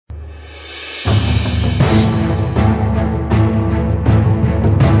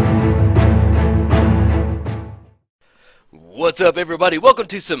What's up, everybody? Welcome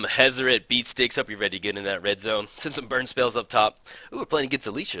to some Hazoret Beatsticks. Hope you're ready to get in that red zone. Send some burn spells up top. Ooh, we're playing against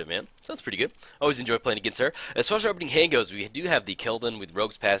Alesha, man. Sounds pretty good. Always enjoy playing against her. As far as our opening hand goes, we do have the Keldon with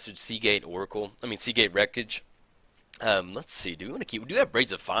Rogue's Passage, Seagate Wreckage. Let's see. Do we want to keep? We do have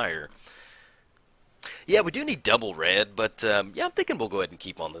Braids of Fire. Yeah, we do need double red, but yeah, I'm thinking we'll go ahead and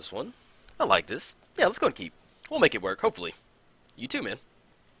keep on this one. I like this. Yeah, let's go and keep. We'll make it work, hopefully. You too, man.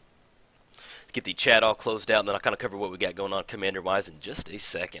 Get the chat all closed out, and then I'll kind of cover what we got going on commander-wise in just a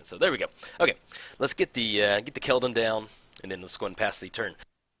second. So there we go. Okay, let's get the Keldon down, and then let's go and pass the turn.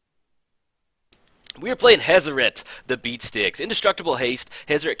 We are playing Hazoret the Beatsticks. Indestructible haste.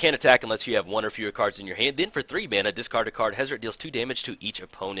 Hazoret can't attack unless you have one or fewer cards in your hand. Then for 3 mana, discard a card. Hazoret deals 2 damage to each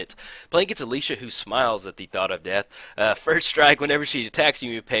opponent. Playing against Alesha, who smiles at the thought of death. First strike, whenever she attacks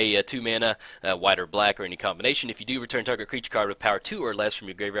you, you pay 2 mana, white or black, or any combination. If you do, return target creature card with power 2 or less from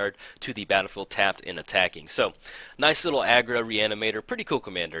your graveyard to the battlefield tapped and attacking. So, nice little aggro reanimator. Pretty cool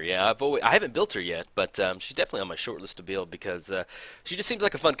commander. Yeah, I haven't built her yet, but she's definitely on my short list to build because she just seems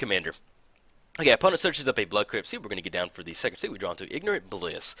like a fun commander. Okay, opponent searches up a Blood Crypt. See what we're going to get down for the second state. We draw into Ignorant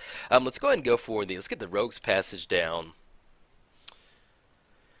Bliss. Let's go ahead and go for let's get the Rogue's Passage down.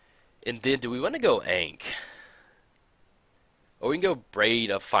 And then, do we want to go Ankh? Or we can go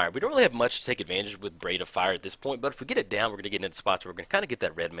Braid of Fire. We don't really have much to take advantage with Braid of Fire at this point, but if we get it down, we're going to get into spots where we're going to kind of get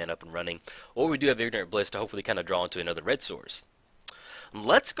that red man up and running. Or we do have Ignorant Bliss to hopefully kind of draw into another red source.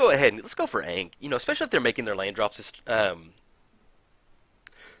 Let's go ahead and let's go for Ankh. You know, especially if they're making their land drops.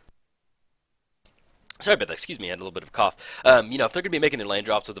 Sorry about that, excuse me, I had a little bit of a cough. You know, if they're going to be making their land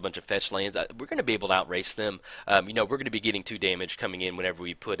drops with a bunch of fetch lands, we're going to be able to outrace them. You know, we're going to be getting 2 damage coming in whenever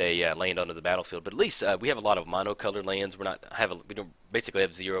we put a land onto the battlefield. But at least we have a lot of monocolored lands. We don't basically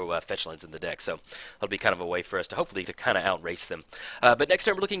have 0 fetch lands in the deck, so that'll be kind of a way for us to hopefully to kind of outrace them. But next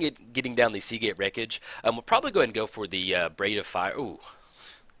time we're looking at getting down the Seagate Wreckage. We'll probably go ahead and go for the Braid of Fire. Ooh,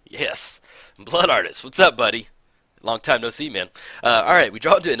 yes, Blood Artist. What's up, buddy? Long time no see, man. Alright, we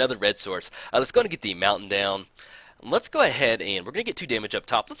draw into another red source. Let's go and get the Mountain down. Let's go ahead and we're going to get 2 damage up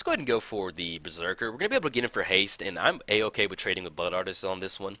top. Let's go ahead and go for the Berserker. We're going to be able to get him for haste, and I'm a-okay with trading with Blood Artists on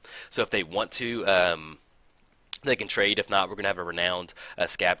this one. So if they want to, they can trade. If not, we're going to have a renowned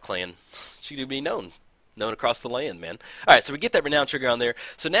Scab Clan. She could be known across the land, man. Alright, so we get that renowned trigger on there.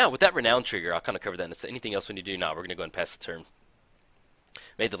 So now, with that renowned trigger, I'll kind of cover that. And anything else we need to do now, we're going to go ahead and pass the turn.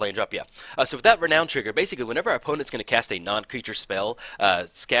 Made the lane drop, yeah. So with that renowned trigger, basically whenever our opponent's going to cast a non-creature spell,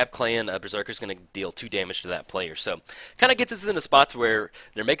 Scab Clan Berserker is going to deal 2 damage to that player. So kind of gets us into spots where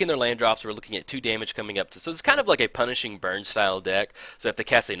they're making their land drops. We're looking at 2 damage coming up. So it's kind of like a punishing burn style deck. So if they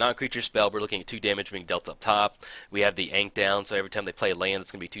cast a non-creature spell, we're looking at 2 damage being dealt up top. We have the Ankh down, so every time they play a land,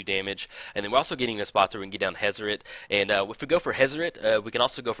 it's going to be 2 damage. And then we're also getting into spots where we can get down Hazoret. And if we go for Hazoret, we can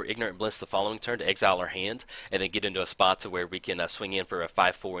also go for Ignorant Bliss the following turn to exile our hand, and then get into a spot to where we can swing in for a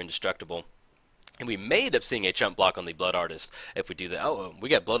 5/4 indestructible. And we may end up seeing a chump block on the Blood Artist if we do that. Oh, we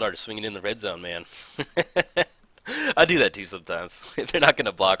got Blood Artist swinging in the red zone, man. I do that too sometimes. If they're not going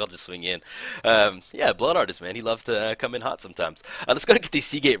to block, I'll just swing in. Yeah, Blood Artist, man. He loves to come in hot sometimes. Let's go and get the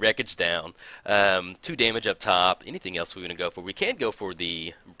Seagate Wreckage down. 2 damage up top. Anything else we want to go for? We can go for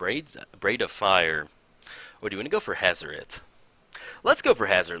the Braid of Fire. Or do we want to go for Hazoret? Let's go for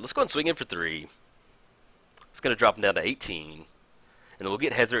Hazoret. Let's go and swing in for 3. It's going to drop him down to 18. And then we'll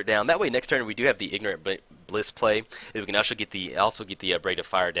get Hazoret down. That way, next turn we do have the Ignorant Bliss play. And we can also get the Braid of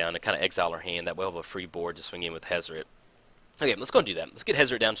Fire down and kind of exile our hand. That way we'll have a free board to swing in with Hazoret. Okay, let's go and do that. Let's get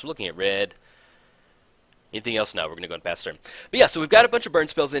Hazoret down. So we're looking at red. Anything else? No, we're going to go and pass turn. But yeah, so we've got a bunch of burn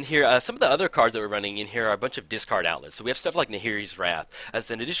spells in here. Some of the other cards that we're running in here are a bunch of discard outlets. So we have stuff like Nahiri's Wrath.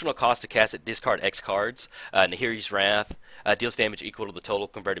 As an additional cost to cast it, discard X cards. Nahiri's Wrath deals damage equal to the total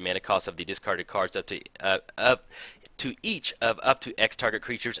converted mana cost of the discarded cards up to each of up to X target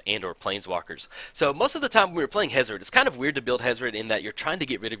creatures and or planeswalkers. So most of the time when we were playing Hazoret, it's kind of weird to build Hazoret in that you're trying to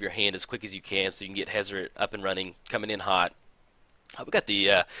get rid of your hand as quick as you can so you can get Hazoret up and running, coming in hot. We got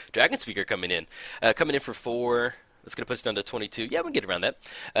the Dragon Speaker coming in for 4. That's going to push us down to 22. Yeah, we can get around that.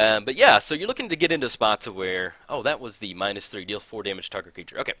 But yeah, so you're looking to get into spots where, oh, that was the -3, deal 4 damage to target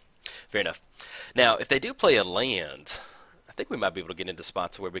creature. Okay, fair enough. Now, if they do play a land, I think we might be able to get into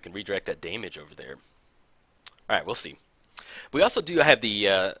spots where we can redirect that damage over there. Alright, we'll see. We also do have the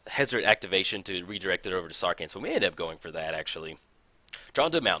Hazoret activation to redirect it over to Sarkhan, so we may end up going for that, actually.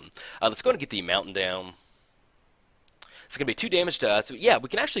 Drawn to a mountain. Let's go and get the mountain down. It's going to be 2 damage to us. So yeah, we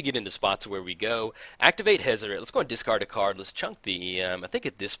can actually get into spots where we go. Activate Hazoret. Let's go and discard a card. Let's chunk the, I think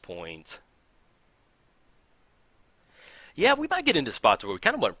at this point. Yeah, we might get into spots where we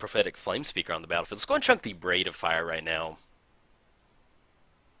kind of want a prophetic flame speaker on the battlefield. Let's go and chunk the Braid of Fire right now.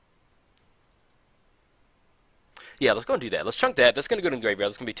 Yeah, let's go and do that. Let's chunk that. That's going to go to the graveyard.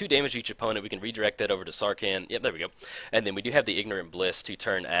 That's going to be 2 damage to each opponent. We can redirect that over to Sarkhan. Yep, there we go. And then we do have the Ignorant Bliss to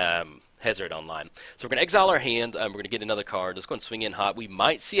turn Hazoret online. So we're going to exile our hand. We're going to get another card. Let's go and swing in hot. We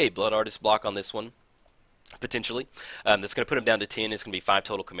might see a Blood Artist block on this one, potentially. That's going to put him down to 10. It's going to be 5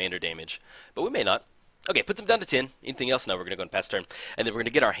 total commander damage. But we may not. Okay, puts him down to 10. Anything else? No, we're going to go and pass turn. And then we're going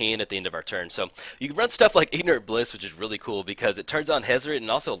to get our hand at the end of our turn. So you can run stuff like Ignorant Bliss, which is really cool because it turns on Hazoret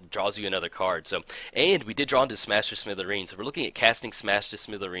and also draws you another card. So, and we did draw into Smash to Smithereens. So we're looking at casting Smash to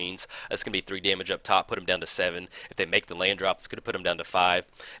Smithereens. That's going to be 3 damage up top, put him down to 7. If they make the land drop, it's going to put him down to 5.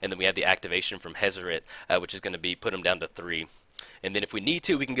 And then we have the activation from Hazoret, which is going to be put him down to 3. And then if we need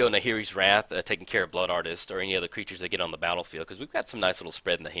to, we can go Nahiri's Wrath, taking care of Blood Artist or any other creatures that get on the battlefield, because we've got some nice little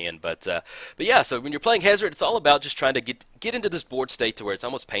spread in the hand. But yeah, so when you're playing Hazoret, it's all about just trying to get into this board state to where it's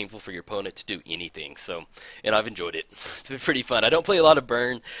almost painful for your opponent to do anything. So, and I've enjoyed it. It's been pretty fun. I don't play a lot of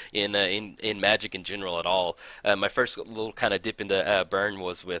Burn in Magic in general at all. My first little kind of dip into Burn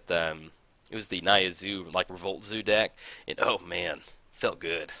was with it was the Naya Zoo, like Revolt Zoo deck, and oh man, felt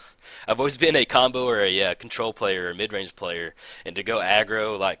good. I've always been a combo or a control player or a mid-range player, and to go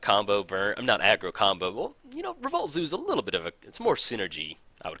aggro like combo burn, I'm not aggro combo. Well, you know, Revolt Zoo's a little bit of a, it's more synergy,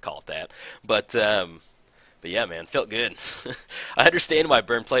 I would call it that. But yeah, man, felt good. I understand why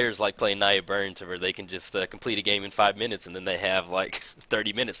burn players like playing Naya Burn, to where they can just complete a game in 5 minutes, and then they have like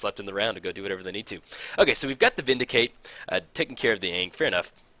 30 minutes left in the round to go do whatever they need to. Okay, so we've got the Vindicate, taking care of the Ink. Fair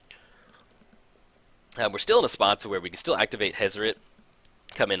enough. We're still in a spot to where we can still activate Hazoret,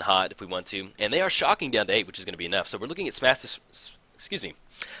 come in hot if we want to, and they are shocking down to 8, which is going to be enough. So we're looking at Smash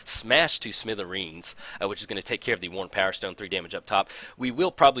to Smithereens, which is going to take care of the Worn Power Stone, 3 damage up top. We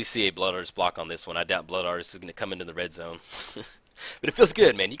will probably see a Blood Artist block on this one. I doubt Blood Artist is going to come into the red zone. But it feels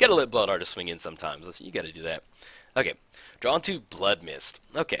good, man. You got to let Blood Artist swing in sometimes. You got to do that. Okay, draw into Blood Mist.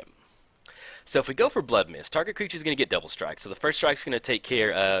 Okay, so if we go for Blood Mist, target creature is going to get double strike. So the first strike is going to take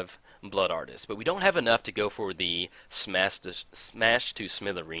care of Blood Artist, but we don't have enough to go for the Smash to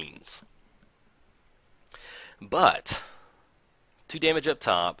Smithereens. But 2 damage up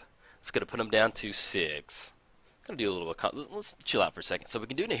top. It's going to put him down to 6. Going to do a little bit. Let's chill out for a second. So we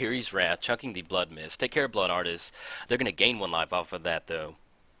can do Nahiri's Wrath, chunking the Blood Mist, take care of Blood Artist. They're going to gain 1 life off of that, though.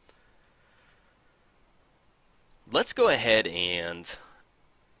 Let's go ahead and,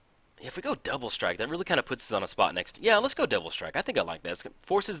 if we go double strike, that really kind of puts us on a spot next. Yeah, let's go double strike. I think I like that. It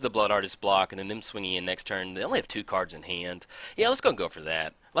forces the Blood Artist block, and then them swinging in next turn. They only have 2 cards in hand. Yeah, let's go for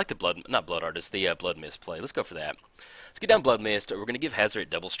that. I like the not Blood Artist, the Blood Mist play. Let's go for that. Let's get down Blood Mist. We're going to give Hazoret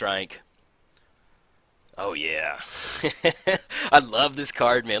double strike. Oh yeah, I love this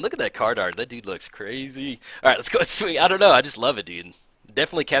card, man. Look at that card art. That dude looks crazy. All right, let's go and swing. I don't know. I just love it, dude.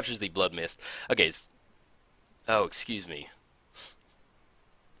 Definitely captures the Blood Mist. Okay. Oh, excuse me.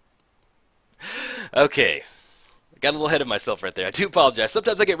 Okay, got a little ahead of myself right there. I do apologize.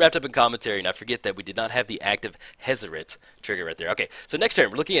 Sometimes I get wrapped up in commentary and I forget that we did not have the active Hazoret trigger right there. Okay, so next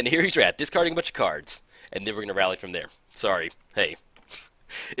turn we're looking at Nahiri's Wrath, discarding a bunch of cards, and then we're going to rally from there. Sorry. Hey,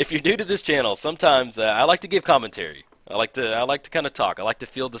 if you're new to this channel, sometimes I like to give commentary. I like to kind of talk. I like to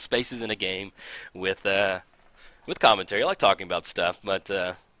fill the spaces in a game with commentary. I like talking about stuff,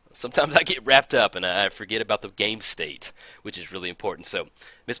 but sometimes I get wrapped up and I forget about the game state, which is really important. So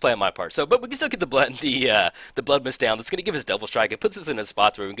misplay on my part. So, but we can still get the blood mist down. That's going to give us double strike. It puts us in a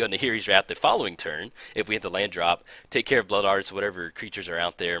spot where we can go into Nahiri's Wrath the following turn if we hit the land drop, take care of Blood Artists, whatever creatures are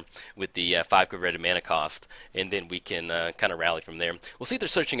out there with the 5 converted mana cost, and then we can kind of rally from there. We'll see what they're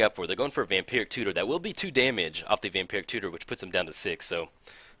searching up for. They're going for a Vampiric Tutor. That will be 2 damage off the Vampiric Tutor, which puts them down to 6. So,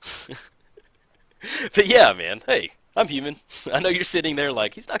 but yeah, man. Hey. I'm human. I know you're sitting there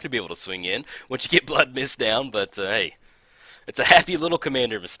like, he's not going to be able to swing in once you get Blood Mist down, but hey, it's a happy little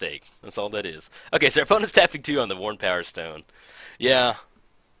commander mistake. That's all that is. Okay, so our opponent's tapping 2 on the Worn Power Stone. Yeah,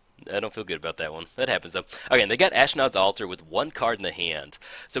 I don't feel good about that one. That happens, though. Okay, and they got Ashnod's Altar with 1 card in the hand.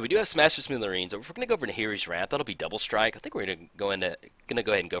 So we do have Smash to Smithereens. If we're going to go over Nahiri's Wrath, that'll be double strike. I think we're going to go ahead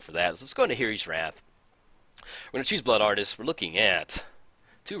and go for that. So let's go into Nahiri's Wrath. We're going to choose Blood Artist. We're looking at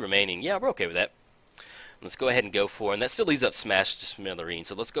 2 remaining. Yeah, we're okay with that. Let's go ahead and go for, and that still leaves up Smash to Smithereens.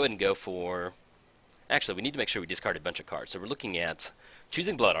 So let's go ahead and go for, actually, we need to make sure we discard a bunch of cards. So we're looking at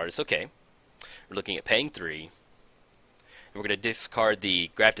choosing Blood Artist, okay. We're looking at paying 3. And we're going to discard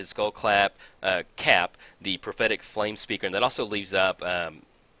the Grafted Skullclap, Cap, the Prophetic Flame Speaker, and that also leaves up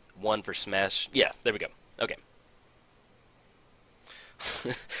 1 for Smash. Yeah, there we go. Okay.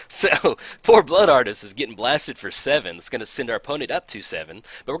 So, poor Blood Artist is getting blasted for 7. It's going to send our opponent up to 7.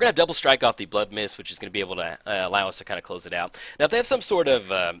 But we're going to have double strike off the Blood Mist, which is going to be able to allow us to kind of close it out. Now, if they have some sort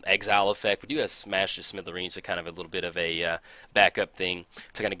of exile effect, we do have Smash to Smithereens, so kind of a little bit of a backup thing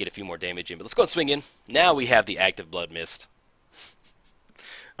to kind of get a few more damage in. But let's go and swing in. Now we have the active Blood Mist.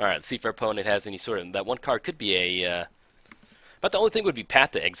 Alright, let's see if our opponent has any sort of... That one card could be a... But the only thing would be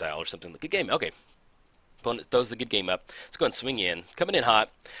Path to Exile or something. Good game. Okay. Opponent throws the good game up. Let's go and swing in. Coming in hot.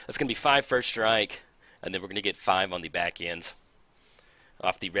 That's going to be 5 first strike. And then we're going to get 5 on the back end.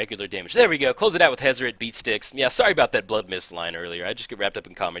 Off the regular damage. There we go. Close it out with Hazoret Beat Sticks. Yeah, sorry about that Blood Mist line earlier. I just get wrapped up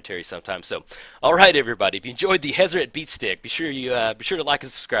in commentary sometimes. So, alright everybody. If you enjoyed the Hazoret Beat Stick, be sure to like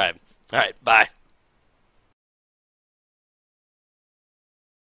and subscribe. Alright, bye.